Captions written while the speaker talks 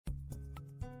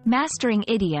Mastering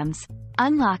idioms,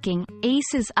 unlocking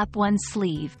aces up one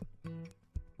sleeve.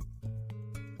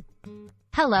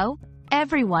 Hello,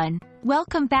 everyone.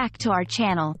 Welcome back to our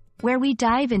channel, where we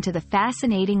dive into the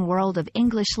fascinating world of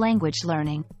English language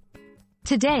learning.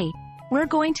 Today, we're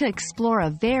going to explore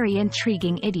a very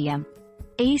intriguing idiom,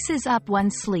 aces up one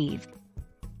sleeve.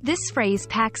 This phrase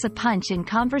packs a punch in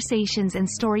conversations and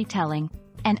storytelling,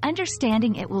 and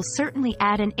understanding it will certainly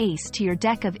add an ace to your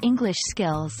deck of English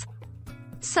skills.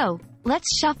 So,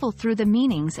 let's shuffle through the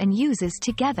meanings and uses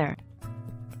together.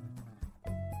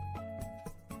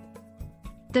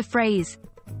 The phrase,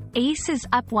 aces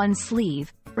up one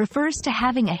sleeve, refers to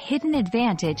having a hidden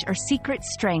advantage or secret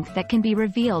strength that can be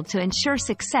revealed to ensure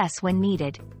success when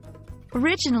needed.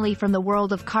 Originally from the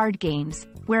world of card games,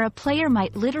 where a player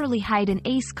might literally hide an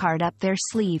ace card up their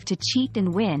sleeve to cheat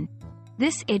and win,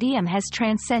 this idiom has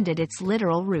transcended its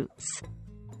literal roots.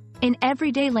 In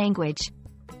everyday language,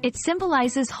 it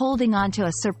symbolizes holding on to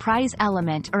a surprise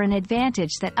element or an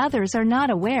advantage that others are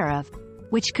not aware of,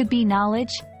 which could be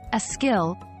knowledge, a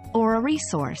skill, or a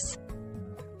resource.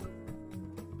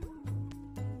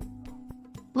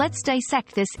 Let's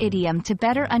dissect this idiom to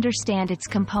better understand its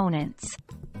components.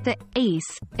 The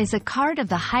ace is a card of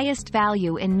the highest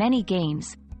value in many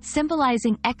games,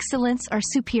 symbolizing excellence or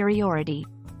superiority.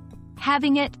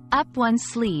 Having it up one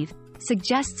sleeve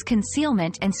suggests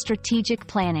concealment and strategic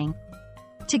planning.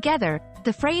 Together,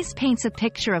 the phrase paints a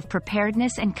picture of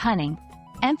preparedness and cunning,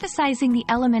 emphasizing the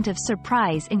element of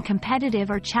surprise in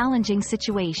competitive or challenging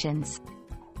situations.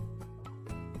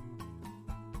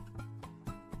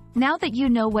 Now that you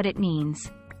know what it means,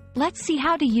 let's see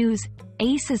how to use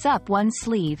aces up one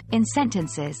sleeve in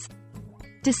sentences.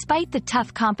 Despite the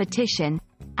tough competition,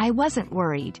 I wasn't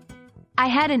worried. I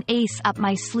had an ace up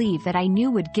my sleeve that I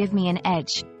knew would give me an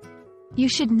edge. You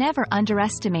should never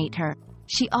underestimate her.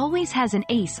 She always has an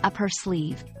ace up her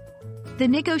sleeve. The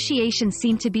negotiations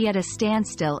seemed to be at a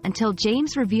standstill until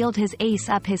James revealed his ace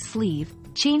up his sleeve,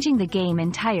 changing the game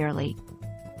entirely.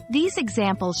 These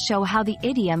examples show how the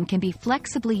idiom can be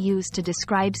flexibly used to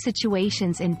describe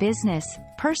situations in business,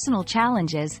 personal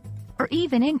challenges, or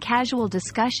even in casual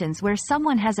discussions where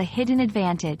someone has a hidden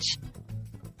advantage.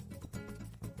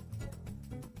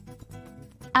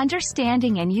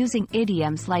 Understanding and using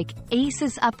idioms like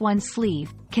aces up one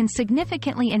sleeve can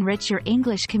significantly enrich your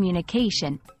English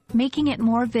communication, making it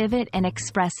more vivid and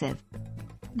expressive.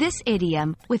 This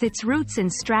idiom, with its roots in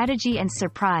strategy and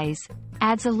surprise,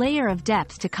 adds a layer of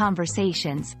depth to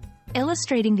conversations,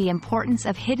 illustrating the importance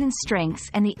of hidden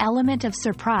strengths and the element of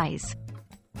surprise.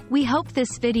 We hope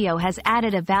this video has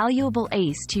added a valuable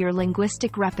ace to your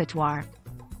linguistic repertoire.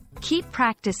 Keep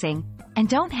practicing, and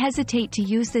don't hesitate to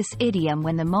use this idiom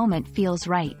when the moment feels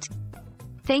right.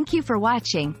 Thank you for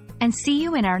watching, and see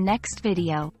you in our next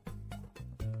video.